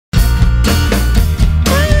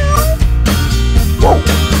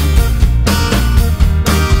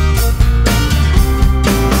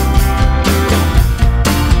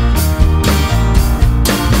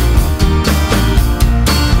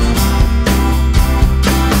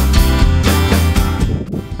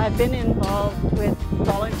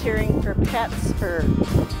volunteering for pets for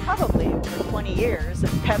probably over 20 years.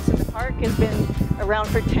 And Pets in the Park has been around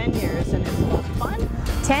for 10 years, and it's a lot of fun.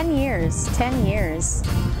 10 years, 10 years.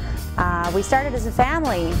 We started as a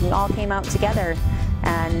family. We all came out together,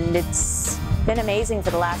 and it's been amazing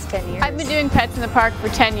for the last 10 years. I've been doing Pets in the Park for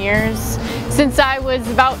 10 years, since I was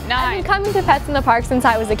about 9. I've been coming to Pets in the Park since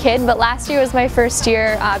I was a kid, but last year was my first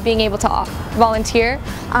year being able to volunteer.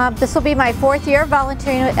 This will be my 4th year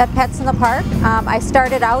volunteering at Pets in the Park. I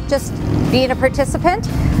started out just being a participant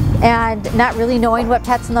and not really knowing what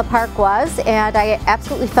Pets in the Park was, and I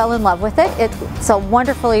absolutely fell in love with it. It's a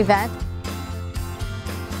wonderful event.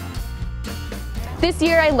 This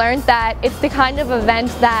year I learned that it's the kind of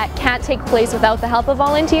event that can't take place without the help of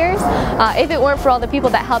volunteers. If it weren't for all the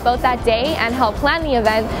people that help out that day and help plan the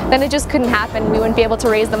event, then it just couldn't happen. We wouldn't be able to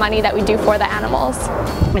raise the money that we do for the animals.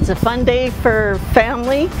 It's a fun day for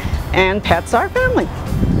family, and pets are family.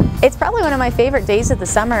 It's probably one of my favorite days of the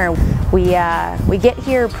summer. We get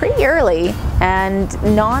here pretty early and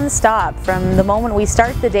non-stop. From the moment we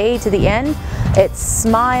start the day to the end, it's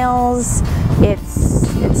smiles,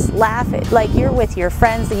 it's laughing, like you're with your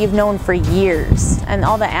friends that you've known for years, and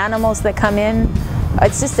all the animals that come in.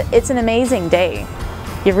 It's an amazing day.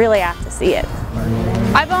 You really have to see it.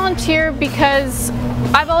 I volunteer because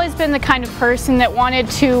I've always been the kind of person that wanted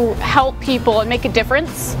to help people and make a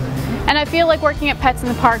difference. And I feel like working at Pets in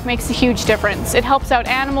the Park makes a huge difference. It helps out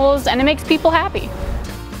animals and it makes people happy.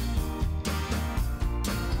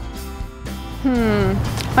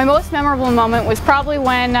 My most memorable moment was probably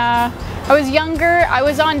when I was younger. I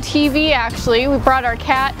was on TV actually. We brought our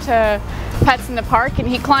cat to Pets in the Park and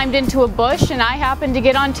he climbed into a bush and I happened to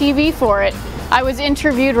get on TV for it. I was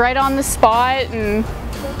interviewed right on the spot and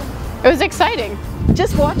it was exciting.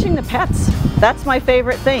 Just watching the pets, that's my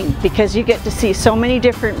favorite thing, because you get to see so many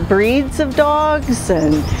different breeds of dogs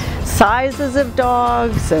and sizes of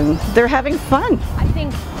dogs, and they're having fun. I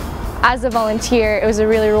think as a volunteer it was a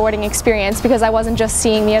really rewarding experience because I wasn't just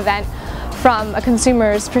seeing the event from a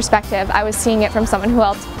consumer's perspective. I was seeing it from someone who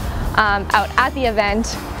helped out at the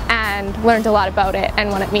event and learned a lot about it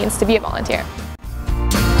and what it means to be a volunteer.